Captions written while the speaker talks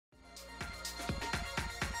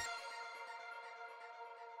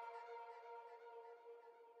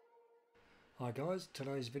Hi guys,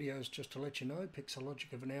 today's video is just to let you know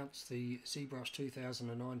Pixologic have announced the ZBrush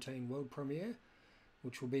 2019 world premiere,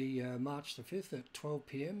 which will be March the 5th at 12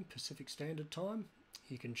 PM Pacific Standard Time.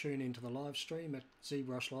 You can tune into the live stream at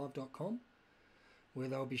zbrush2019, where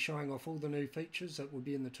they'll be showing off all the new features that will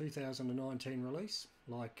be in the 2019 release,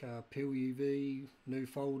 like Peel UV, new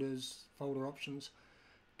folders, folder options,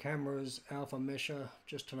 cameras, alpha mesher,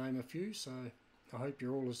 just to name a few. So I hope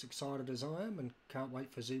you're all as excited as I am and can't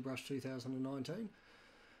wait for ZBrush 2019.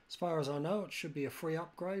 As far as I know, it should be a free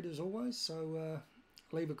upgrade as always, so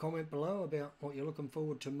leave a comment below about what you're looking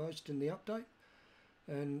forward to most in the update.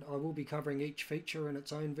 And I will be covering each feature in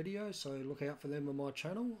its own video, so look out for them on my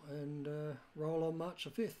channel, and roll on March the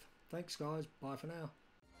 5th. Thanks guys, bye for now.